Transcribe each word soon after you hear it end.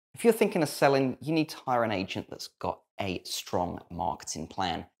If you're thinking of selling, you need to hire an agent that's got a strong marketing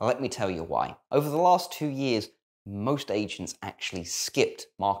plan. Now, let me tell you why. Over the last 2 years, most agents actually skipped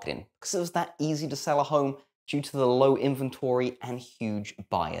marketing because it was that easy to sell a home due to the low inventory and huge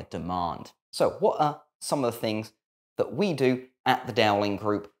buyer demand. So, what are some of the things that we do at the Dowling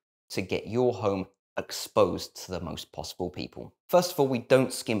Group to get your home exposed to the most possible people? First of all, we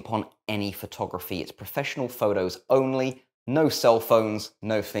don't skimp on any photography. It's professional photos only. No cell phones,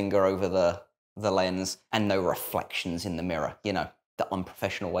 no finger over the lens, and no reflections in the mirror. You know, the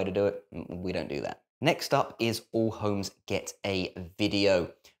unprofessional way to do it. We don't do that. Next up is all homes get a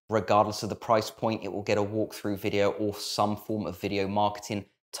video. Regardless of the price point, it will get a walkthrough video or some form of video marketing,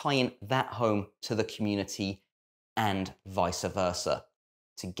 tying that home to the community and vice versa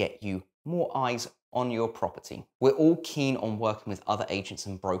to get you more eyes on your property. We're all keen on working with other agents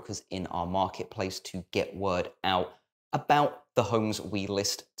and brokers in our marketplace to get word out about the homes we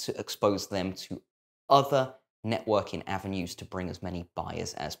list to expose them to other networking avenues to bring as many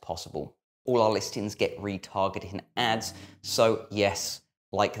buyers as possible. All our listings get retargeted in ads. So yes,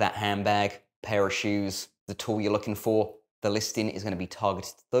 like that handbag, pair of shoes, the tool you're looking for, the listing is going to be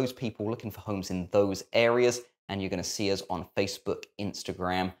targeted to those people looking for homes in those areas. And you're going to see us on Facebook,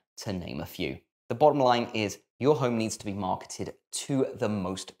 Instagram, to name a few. The bottom line is your home needs to be marketed to the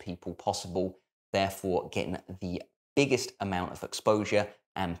most people possible, therefore getting the biggest amount of exposure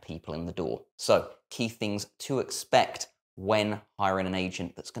and people in the door. So, key things to expect when hiring an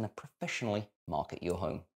agent that's going to professionally market your home.